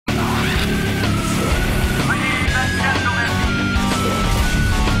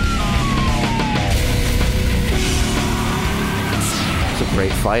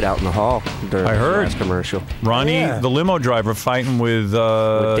fight out in the hall during I heard. the last commercial. Ronnie, the limo driver, fighting with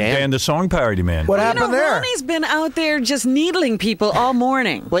Dan, the song parody man. What happened there? Ronnie's been out there just needling people all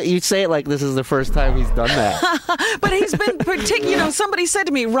morning. Well, you say it like this is the first time he's done that. But he's been somebody said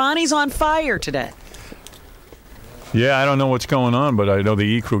to me, Ronnie's on fire today. Yeah, I don't know what's going on, but I know the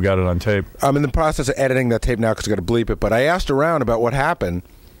E Crew got it on tape. I'm in the process of editing that tape now because I got to bleep it. But I asked around about what happened,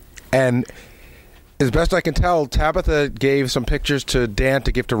 and as best I can tell, Tabitha gave some pictures to Dan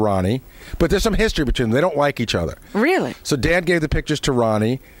to give to Ronnie. But there's some history between them. They don't like each other. Really? So Dan gave the pictures to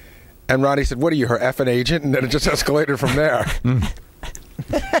Ronnie, and Ronnie said, "What are you, her effing agent?" And then it just escalated from there.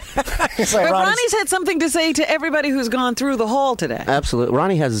 But Ronnie's had something to say to everybody who's gone through the hall today. Absolutely.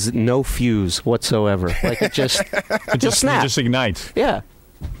 Ronnie has no fuse whatsoever. Like it just snaps. It just ignites. Yeah.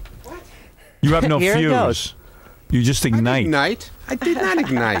 You have no Here it fuse. goes. You just ignite. I did not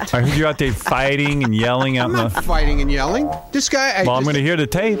ignite. I heard you out there fighting and yelling out I'm not fighting and yelling. This guy. Well, I'm going to hear the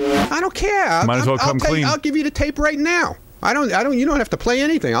tape. I don't care. Might as well come clean. I'll give you the tape right now. I don't. You don't have to play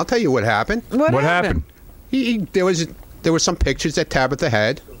anything. I'll tell you what happened. What happened? There were some pictures that Tabitha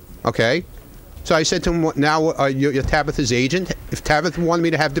had. Okay. So I said to him, now you're Tabitha's agent. If Tabitha wanted me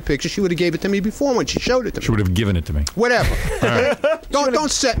to have the picture, she would have gave it to me before when she showed it to me. She would have given it to me. Whatever.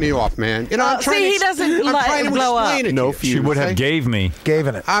 Don't set me off, man. You know, I'm trying he doesn't trying to blow explain up. it. No to fuse. She would have gave me.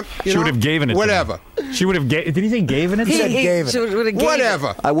 Given it. She would have given it whatever. to me. She would have Did he say gave it? He said gave it. She would have gave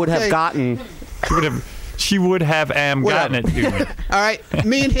Whatever. I would have gotten. She would have gotten it to me. All right.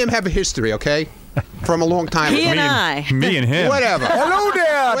 Me and him have a history, okay? From a long time He ago. and I. Me and him. Whatever. Hello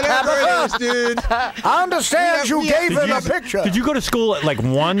there, Whatever Tabitha. it is, dude. I understand you gave him a picture. Did you go to school like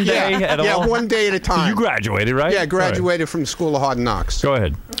one day at all? Yeah, one day at a time. You graduated, right? Yeah, graduated from the School of Hard Knocks. Go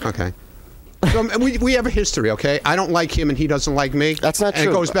ahead. Okay. So we have a history, okay? I don't like him and he doesn't like me. That's not and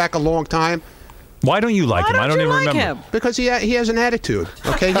true. It goes back a long time. Why don't you like him? I don't you even like remember. him? Because he has an attitude,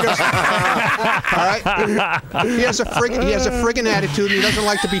 okay? He doesn't, all right? He has a friggin' attitude and he doesn't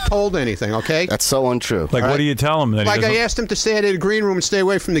like to be told anything, okay? That's so untrue. Like, what do you tell him? That Like he I asked him to stay in the green room and stay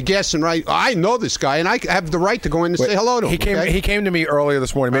away from the guests, and I know this guy, and I have the right to go in and say hello to him. He came to me earlier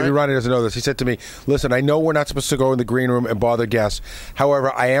this morning. Maybe Ronnie doesn't know this. He said to me, "Listen, I know we're not supposed to go in the green room and bother guests.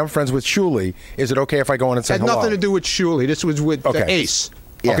 However, I am friends with Shuli. Is it okay if I go in and say Had hello?" nothing to do with Shuli. This was with Ace.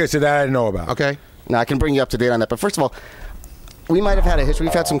 Yeah. Okay, so that I didn't know about. Okay. Now, I can bring you up to date on that. But first of all, we might have had a history.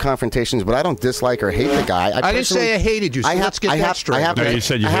 We've had some confrontations, but I don't dislike or hate the guy. I didn't say I hated you, so let's get that straight. No, you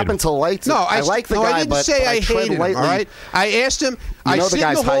said you I hated happen him. to like I like the guy, I didn't but say I I tread hated him, lightly. all right? I asked him, I know the sit in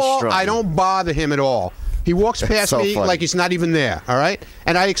guy's the hall, high-strung. I don't bother him at all. He walks past so me funny. like he's not even there, all right?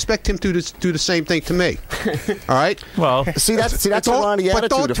 And I expect him to do the same thing to me, all right? Well, See, that's a Ronnie But attitude.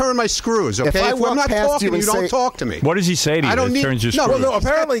 don't turn my screws, okay? I If walk I'm not past talking, you and you don't say- talk to me. what does he say to you? I don't that need. turns you No, screws? no,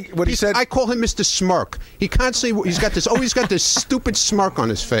 apparently what he said. I call him Mr. Smirk. He constantly he's got this stupid smirk on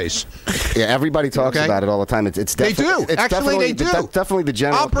his face. Yeah, everybody talks Okay. about it all the time. It's They definitely, do. It's Actually, they do. Definitely the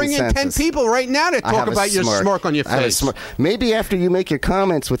general I'll bring in 10 consensus. people right now that I have talk a about your smirk on your I have a face. smirk. Maybe after you make your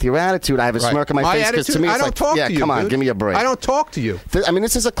comments with your attitude, I have a Right. smirk on my face because to attitude, me I it's don't like, talk yeah, to you, come on, dude. give me a break. I don't talk to you. I mean,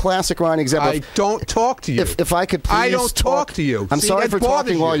 this is a classic Ronnie example. I don't talk to you. If I could please I don't talk to you. I'm See, sorry that for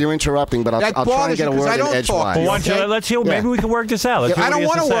bothers talking while you. you're interrupting, but I'll try and bothers get a you 'cause word I in don't talk to edgewise. you. Well, Okay. let's hear. Maybe we can work this out. Let's hear I what don't he has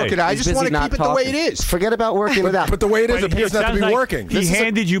want to say. work it out. I He's just want busy to not keep it the way it talking. is. Forget about working it out. But the way it is, But it appears not to sounds be like working. He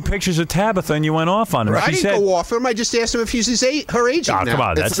handed you pictures of Tabitha and you went off on him. I She didn't said, go off him. I just asked him if he's her agent Oh, now. come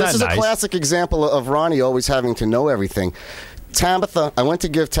on. This That's is not a nice. classic example of Ronnie always having to know everything. Tabitha, I went to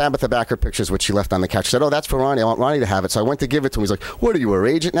give Tabitha back her pictures, which she left on the couch. She said, "Oh, that's for Ronnie. I want Ronnie to have it." So I went to give it to him. He's like, "What are you, her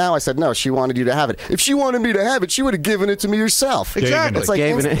agent now?" I said, "No, she wanted you to have it. If she wanted me to have it, she would have given it to me herself." Exactly. It's like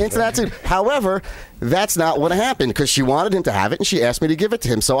instant attitude. However, that's not what happened because she wanted him to have it and she asked me to give it to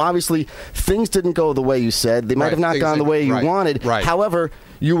him. So obviously, things didn't go the way you said. They might have not gone the way you wanted. Right. However,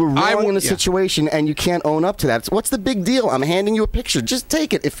 you were wrong in the situation and you can't own up to that. What's the big deal? I'm handing you a picture. Just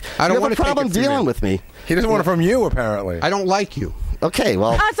take it. If I don't you want have to a take problem it from dealing you. with me. He doesn't want it from you, apparently. I don't like you. Okay,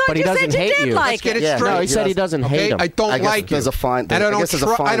 well, I thought but he you doesn't said you hate did you. like Let's get it Yeah, straight. no, he said he doesn't Okay? hate him. I don't I guess like you. there's a fine- and I guess there's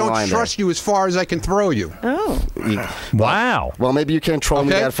a fine I don't line there. trust you as far as I can throw you. Oh. Wow. Well, maybe you can't troll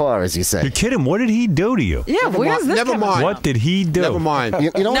me Okay. that far, as you say. You're kidding. What did he do to you? Yeah, where's this Never coming mind. What did he do? Never mind.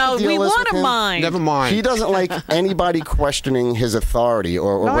 You know No, what the deal we is want with to him? mind. Never mind. He doesn't like anybody questioning his authority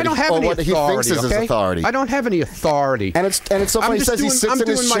or No, what, I don't have any what he authority. thinks is his okay? authority. I don't have any authority. And it's so I'm funny. He just says he doing- sits I'm in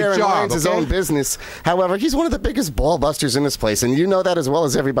his doing my chair and job, minds his okay? own business. However, he's one of the biggest ball busters in this place, and you know that as well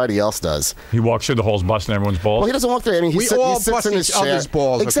as everybody else does. He walks through the halls busting everyone's balls. Well, he doesn't walk through. I mean, We all he sits bust in his each other's chair.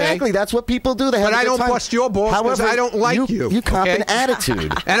 balls, okay? Exactly. That's what people do. They have But a I good don't time. bust your balls because However, I don't like you. You cop okay? an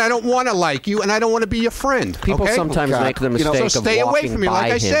attitude. And I don't want to like you, and I don't want to be your friend. People okay? sometimes God. make the You know, mistake so of stay away walking from me, by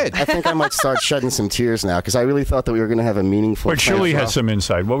like I him. said. I think I might start shedding some tears now because I really thought that we were going to have a meaningful. But Shirley prank has some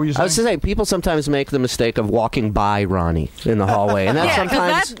insight. What were you saying? I was just saying, people sometimes make the mistake of walking by Ronnie in the hallway, and that Yeah,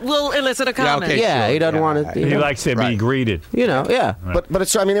 sometimes, because that will elicit a Yeah, comment. okay. yeah, sure, he doesn't yeah. want to. He likes to be greeted. You know, yeah. But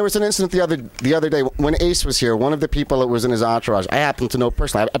it's. I mean, there was an incident the other day when Ace was here. One of the people that was in his entourage, I happen to know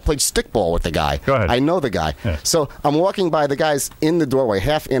personally. I played stickball with the guy. Go ahead. I know the guy. Yeah. So I'm walking by. The guy's in the doorway,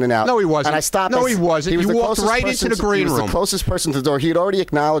 half in and out. No, he wasn't. And I stopped. No, he wasn't. He was You the walked closest right person into the green He was room. the closest person to the door. He had already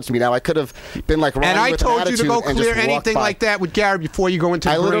acknowledged me. Now I could have been like, And I with an told you to go attitude and just clear walked anything by. like that with Gary before you go into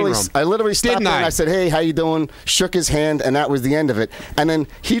the green room. I literally stopped Didn't there and I? I said, "Hey, how you doing?" Shook his hand, and that was the end of it. And then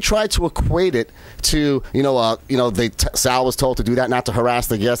he tried to equate it to, Sal was told to do that, not to harass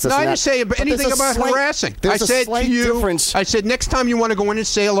the guests. No, I didn't say anything about harassing. I There's a said slight to you, difference. I said next time you want to go in and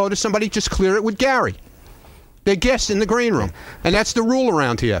say hello to somebody, just clear it with Gary. They're guests in the green room, and that's the rule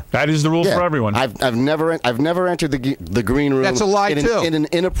around here. That is the rule Yeah. for everyone. I've never entered the green room. That's a lie, too. In an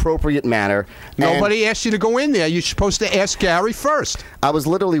inappropriate manner. Nobody asked you to go in there. You're supposed to ask Gary first. I was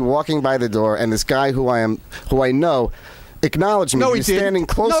literally walking by the door, and this guy who I know, acknowledged me. No, he he was didn't. standing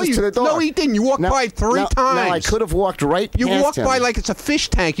closest No, you- to the door. no, he didn't. You walked by three times. No, I could have walked right You past walk him. by like it's a fish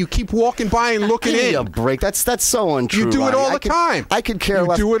tank. You keep walking by and looking Give me in. a break. That's so untrue. You do it Ronnie. all the time. I could care You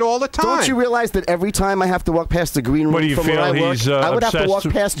less. do it all the time. Don't you realize that every time I have to walk past the green room What do you from feel where I work, he's I would have to obsessed-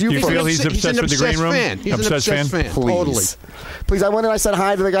 walk past you do you first. feel he's obsessed an with the green room? fan. He's Obsessed an obsessed fan? fan. Please. Totally. Please, I went and I said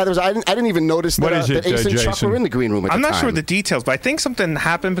hi to the guy. I didn't even notice What that, is it, that Ace and Chuck Jason? were in the green room at I'm the not time. sure the details, but I think something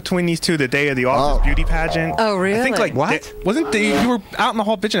happened between these two the day of the office beauty pageant. Oh, really? I think like What? wasn't you were out in the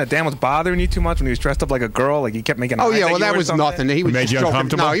hall bitching that Dan was bothering you too much when he was dressed up like a girl? Like he kept making. Oh eyes yeah, at well you that or was something? nothing. He was Made just you joking.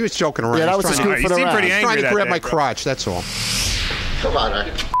 uncomfortable? No, he was joking around. Yeah, that He was was a trying scoop to- for the He seemed round. pretty He's angry trying to that grab day, my bro. crotch. That's all. Come on,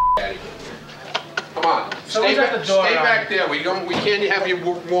 man. Come on. Stay back there. We can't have you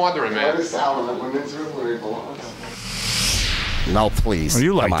wandering, man. No, please. Oh, you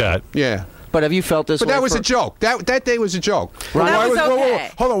Come like on. that? Yeah. But have you felt this But way that was for- a joke. That day was a joke. That Why was whoa,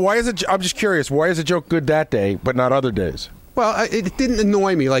 okay. hold on. Why is it? I'm just curious. Why is a joke good that day, but not other days? Well, it didn't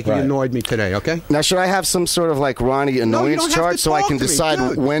annoy me like it Right. annoyed me today. Okay. Now, should I have some sort of like Ronnie annoyance don't have chart to so I talk can to me, decide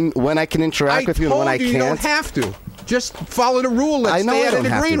dude. when I can interact with you and when I you can't? don't have to. Just follow the rule. Let's I know stay I out don't of the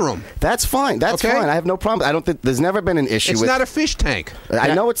have green to. room. That's fine. That's Okay? fine. I have no problem. I don't think there's never been an issue It's with. not a fish tank.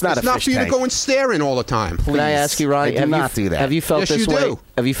 I know it's not It's a not fish for you tank. to go and stare in all the time. Can I ask you, Ronnie? I do have not you, do that. Have you felt Yes, this you way? do.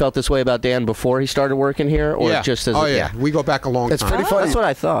 Have you felt this way about Dan before he started working here, or Yeah. just as? Oh yeah. We go back a long It's time. pretty funny. That's what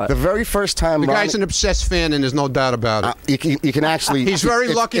I thought. The very first time The Ronnie, guy's an obsessed fan, and there's no doubt about it. you can actually. He's very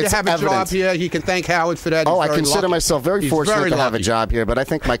it's- lucky to it's have a evident. job here. He can thank Howard for that. Oh, He's I very consider lucky. myself very He's fortunate very to have a lucky. job here, but I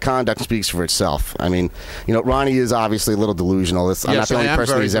think my conduct speaks for itself. I mean, Ronnie is obviously a little delusional. I'm not Yes, the I only am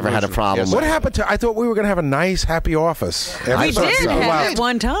person very he's ever had a delusional. problem Yes. with. What happened to? I thought we were going to have a nice, happy office. I We thought did so. have it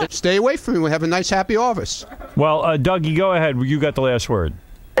one time. Stay away from me. We have a nice, happy office. Well, Dougie, go ahead. You got the last word.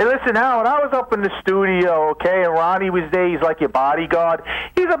 Hey, listen, Howard, I was up in the studio, okay, and Ronnie was there. He's like your bodyguard.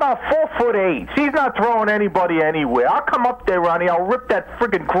 He's about 4'8". He's not throwing anybody anywhere. I'll come up there, Ronnie. I'll rip that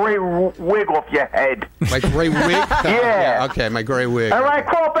friggin' gray wig off your head. My gray wig? Yeah. Okay, my gray wig. All right,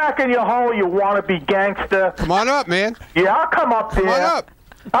 crawl back in your hole, you wannabe gangster. Come on up, man. Yeah, I'll come up there. Come on up.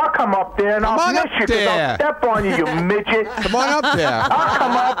 I'll come up there and Come I'll on miss up you 'cause there. I'll step on you, you midget. Come on up there. I'll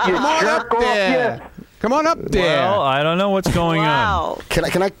come up, you Come on jerk up off. there. You. Come on up there. Well, I don't know what's going on. Wow.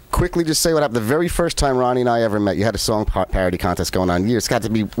 Can I quickly just say what happened? The very first time Ronnie and I ever met, you had a song parody contest going on. It's got to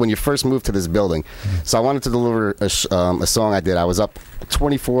be when you first moved to this building. So I wanted to deliver a song I did. I was up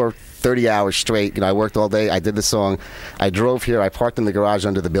 30 hours straight. I worked all day. I did the song. I drove here. I parked in the garage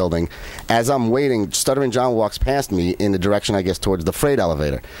under the building. As I'm waiting, Stuttering John walks past me in the direction, I guess, towards the freight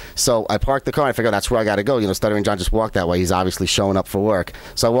elevator. So I parked the car. I figure that's where I got to go. Stuttering John just walked that way. He's obviously showing up for work.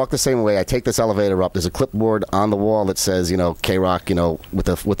 So I walk the same way. I take this elevator up. There's a clipboard on the wall that says, K-Rock, with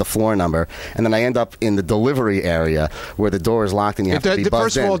the floor number. And then I end up in the delivery area where the door is locked and you have to be buzzed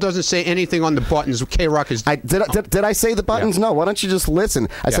First of in. all, it doesn't say anything on the buttons. K-Rock is... Did I say the buttons? Yeah. No. Why don't you just listen?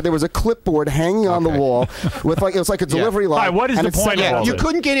 I Yeah. said there was a clipboard hanging on the wall with it was like a delivery line. All right, what is and the it said- point of all You this?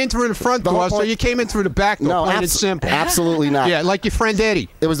 couldn't get in through the front The whole door, so point- you came in through the back door. No, plain and simple. absolutely not. Yeah, like your friend Eddie.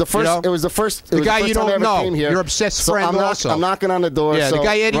 It was the first. You know? It was the first. The it was guy the first you time I don't ever know. Came here. Your obsessed So friend I'm also. I'm knocking on the door. Yeah, so the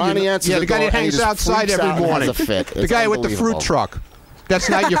guy Eddie. Ronnie answers the the guy door, that and he hangs just outside freaks out every and has morning. a fit. The It's guy with the fruit unbelievable. truck. That's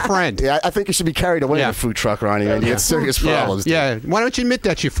not your friend. Yeah, I think you should be carried away in a food truck, Ronnie. Man. You get serious problems. Yeah. Why don't you admit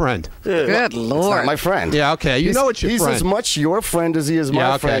that's your friend? Good Lord. It's not my friend. Yeah, okay. You know it's your he's friend. He's as much your friend as he is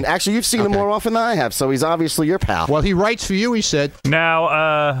my friend. Actually, you've seen him more often than I have, so he's obviously your pal. Well, he writes for you, he said.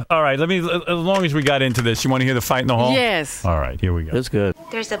 Now, all right, as long as we got into this, you want to hear the fight in the hall? Yes. All right, here we go. That's good.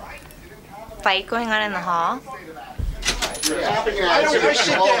 There's a fight going on in the hall.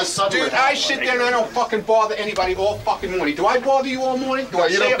 I sit there and I don't fucking bother anybody all fucking morning. Do I bother you all morning? Do I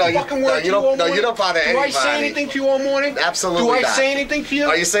say a fucking word to you all morning? No, you don't bother anybody. Do I say anything to you all morning? Absolutely Do I not. say anything to you?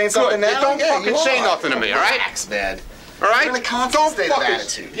 Are you saying something now? Don't Yeah, fucking you say are. nothing to me, all right? Relax, man. All right? You're in a constant Don't state of fucking...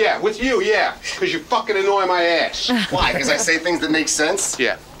 attitude. Yeah, with you, yeah. Because you fucking annoy my ass. Why? Because I say things that make sense?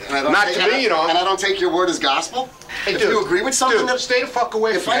 Yeah. Not to me, you know. And I don't take your word as gospel? Hey, if you agree with something... Dude, stay the fuck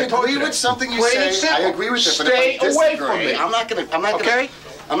away from me. If I agree with something you say, I agree with it. But stay if I away disagree, from me. I'm not going to... Okay?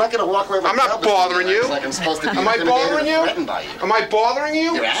 I'm not going to walk away with I'm not bothering you. Like I'm supposed to be Am I bothering you? By you. Am I bothering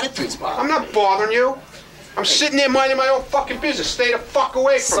you? Your attitude's bothering I'm not bothering you. I'm sitting there minding my own fucking business. Stay the fuck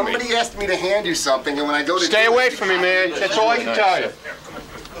away from me. Somebody asked me to hand you something, and when I go to... Stay away from me, man. That's all I can tell you.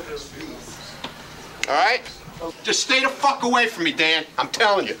 All right? Just stay the fuck away from me, Dan. I'm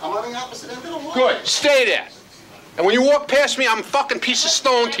telling you. I'm on the opposite end of the wall. Good. Stay there. And when you walk past me, I'm a fucking piece of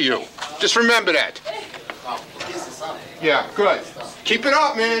stone to you. Just remember that. Yeah, good. Keep it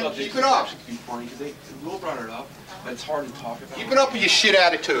up, man. Keep it up. Will brought it up, but it's hard to talk about. Keep it up with your shit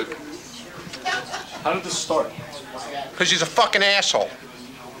attitude. How did this start? Because he's a fucking asshole.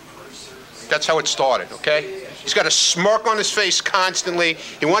 That's how it started, okay? He's got a smirk on his face constantly.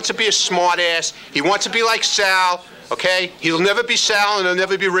 He wants to be a smart ass. He wants to be like Sal, okay? He'll never be Sal and he'll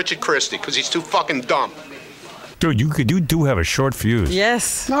never be Richard Christie because he's too fucking dumb. Dude, you do have a short fuse.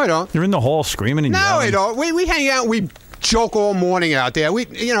 Yes. No, I don't. You're in the hall screaming and No, yelling. I don't. We hang out. We joke all morning out there.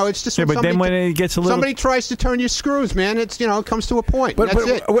 It's just Yeah, but then when it gets a little... somebody tries to turn your screws, man, it comes to a point. But, That's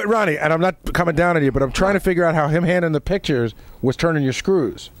it. Wait, Ronnie, and I'm not coming down on you, but I'm trying to figure out how him handing the pictures was turning your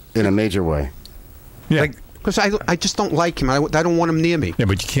screws. In a major way. Yeah. Because I just don't like him. I don't want him near me. Yeah,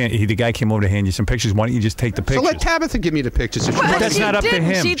 but you can't. The guy came over to hand you some pictures. Why don't you just take the pictures? So let Tabitha give me the pictures. If she Well, wants. That's she not up to didn't.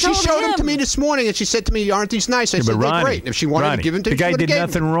 him. She She told showed him them to me this morning, and she said to me, "Aren't these nice?" I Yeah, said, but "They're Ronnie, great." If she wanted to give them to the me, guy she did would've gave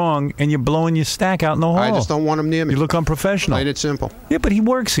nothing them. wrong, and you're blowing your stack out in the hall. I just don't want him near me. You look unprofessional. Plain and simple. Yeah, but he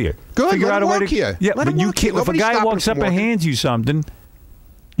works here. Good, Figure let out him a way work to. here. Yeah, Let but him you work can't. here. If a Nobody's guy stopping walks him up from and working. hands you something,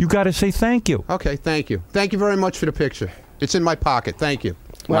 you got to say thank you. Okay, thank you. Thank you very much for the picture. It's in my pocket. Thank you.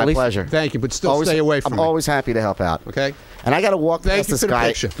 My pleasure. Thank you, but still stay away from I'm me. always happy to help out. Okay? And I got to walk Thank past you this for the guy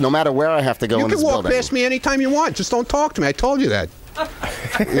picture. no matter where I have to go You in can this walk building. past me anytime you want. Just don't talk to me. I told you that.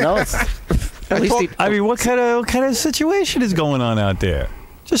 You know, it's... At least he, I mean, what kind of situation is going on out there?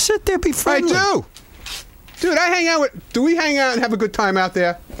 Just sit there, be I friendly. do. Dude, I hang out with... Do we hang out and have a good time out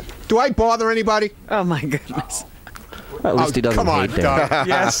there? Do I bother anybody? Oh, my goodness. at least he doesn't come on, hate them. Doug.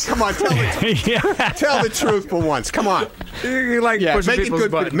 Yes, come on, tell the, tell the truth for once. Come on. You like pushing make it people's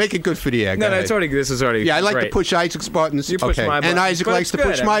good. buttons. Make it good for the egg. No, it's already. This is already. Yeah, I like great. to push Isaac's buttons. You push my buttons. And Isaac But likes it's to good,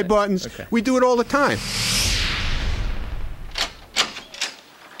 push my I mean. buttons. Okay. We do it all the time.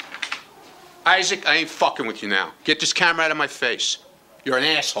 Isaac, I ain't fucking with you now. Get this camera out of my face. You're an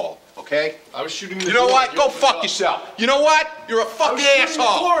asshole, okay? I was shooting. You know what? Go fuck yourself. You know what? You're a fucking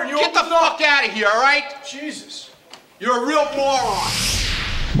asshole. Get the fuck out of here, all right? Jesus. You're a real moron.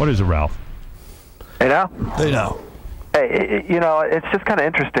 What is it, Ralph? You know? They know. Hey, you know, it's just kind of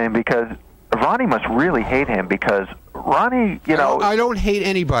interesting because Ronnie must really hate him because Ronnie, you know... I don't hate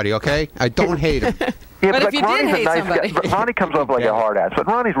anybody, okay? I don't hate him. Yeah, But if you did Ronnie's hate a nice somebody. guy. Ronnie comes off like a hard ass, but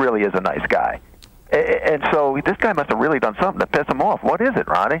Ronnie really is a nice guy. And so this guy must have really done something to piss him off. What is it,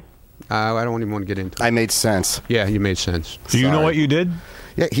 Ronnie? I don't even want to get into it. I made sense. Yeah, you made sense. Do you know what you did?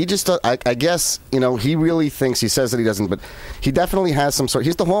 Yeah, he just, I guess, you know, he really thinks, he says that he doesn't, but he definitely has some sort,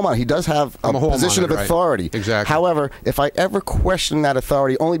 he's the hall monitor. He does have a hall position monitor, of right. authority. Exactly. However, if I ever question that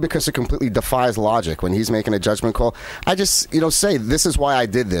authority, only because it completely defies logic when he's making a judgment call, I just, you know, say, this is why I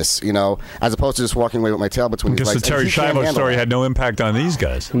did this, you know, as opposed to just walking away with my tail between his Because the legs. And Terry he can't Schiavo handle story that. had no impact on these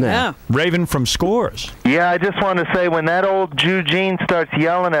guys. No. Raven from Scores. Yeah, I just wanted to say when that old jewgene starts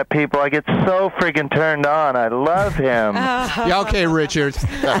yelling at people, I get so friggin' turned on. I love him. Yeah, okay, Richard. Raven.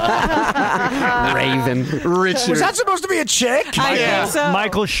 Richard. Was that supposed to be a chick? I think so.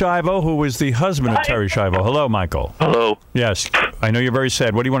 Michael Schiavo, who was the husband of Terry Schiavo. Hello, Michael. Hello. Yes, I know you're very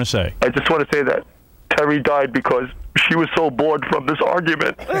sad. What do you want to say? I just want to say that Terry died because she was so bored from this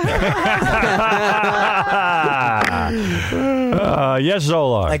argument. Yes,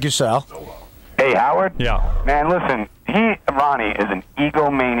 Zolar. Thank you, Sal. Hey, Howard? Yeah. Man, listen, Ronnie is an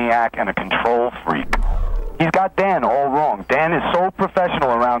egomaniac and a control freak. He's got Dan all wrong. Dan is so professional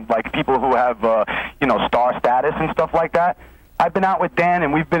around, like, people who have, star status and stuff like that. I've been out with Dan,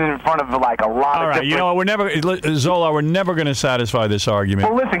 and we've been in front of like a lot All of right, different... you know what? Zola, we're never going to satisfy this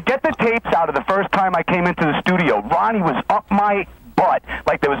argument. Well, listen, get the tapes out of the first time I came into the studio. Ronnie was up my butt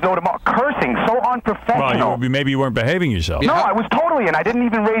like there was no tomorrow, cursing, so unprofessional. Well, maybe you weren't behaving yourself. No, I was totally, and I didn't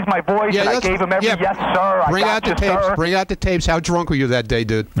even raise my voice, and I gave him every yes, sir. Bring out the tapes. Sir. Bring out the tapes. How drunk were you that day,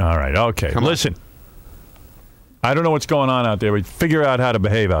 dude? All right, okay. Listen. I don't know what's going on out there, but figure out how to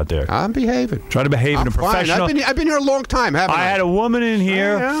behave out there. I'm behaving. Try to behave in a professional. I've been here a long time, haven't I? I had a woman in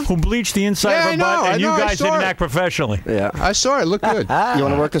here who bleached the inside of her butt, and you guys didn't act professionally. Yeah, I saw it. Look good. You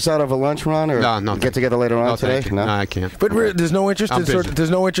want to work this out over lunch, Ron, or no, get together later on today? No, I can't. But there's no interest in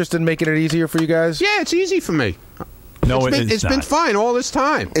there's no interest in making it easier for you guys. Yeah, it's easy for me. No, it's been fine all this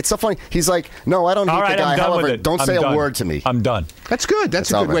time. It's so funny. He's like, no, I don't hate the guy. However, don't say a word to me. I'm done. That's good.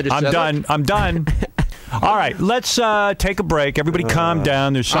 That's a good way to say it. I'm done. All right, let's take a break. Everybody calm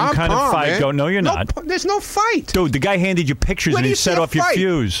down. There's some kind of fight going. No, you're not. There's no fight. Dude, the guy handed you pictures and he set off your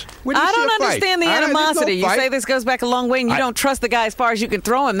fuse. I don't understand the animosity. You say this goes back a long way and you don't trust the guy as far as you can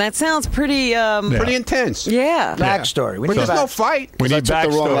throw him. That sounds pretty... pretty intense. Yeah. Backstory. But there's no fight. We need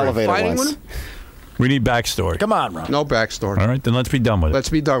backstory. Fighting with him? We need backstory. Come on, Ron. No backstory. All right, then let's be done with it. Let's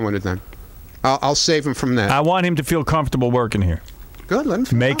be done with it then. I'll save him from that. I want him to feel comfortable working here. Good, let him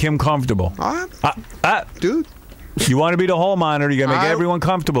feel Make him comfortable. Dude. You want to be the hall monitor, you got to make everyone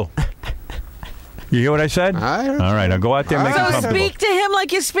comfortable. You hear what I said? I heard All right, I'll go out there and make him So comfortable. speak to him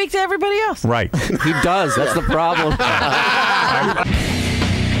like you speak to everybody else. Right. He does. That's the problem.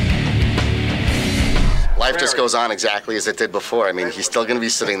 Life just goes on exactly as it did before. I mean, he's still going to be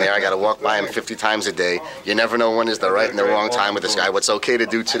sitting there. I got to walk by him 50 times a day. You never know when is the right and the wrong time with this guy. What's okay to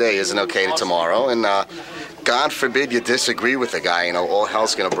do today isn't okay to tomorrow. And God forbid you disagree with the guy. You know, all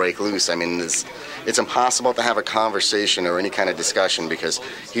hell's going to break loose. I mean, it's impossible to have a conversation or any kind of discussion because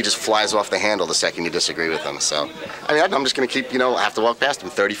he just flies off the handle the second you disagree with him. So, I mean, I'm just going to keep, I have to walk past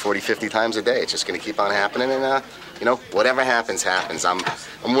him 30, 40, 50 times a day. It's just going to keep on happening. And, whatever happens, happens. I'm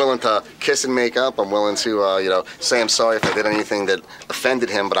willing to kiss and make up. I'm willing to, say I'm sorry if I did anything that offended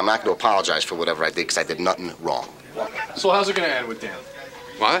him, but I'm not going to apologize for whatever I did because I did nothing wrong. So how's it going to end with Dan?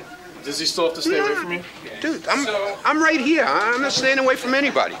 What? Does he still have to stay away from you? Dude, I'm right here. I'm not staying away from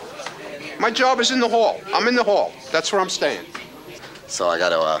anybody. My job is in the hall. I'm in the hall. That's where I'm staying. So I got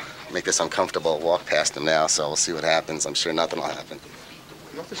to make this uncomfortable walk past him now, so we'll see what happens. I'm sure nothing will happen.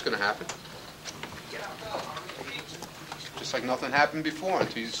 Nothing's going to happen. Just like nothing happened before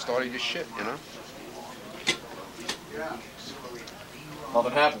until you started your shit,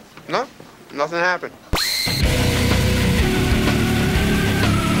 Nothing happened. No, nothing happened.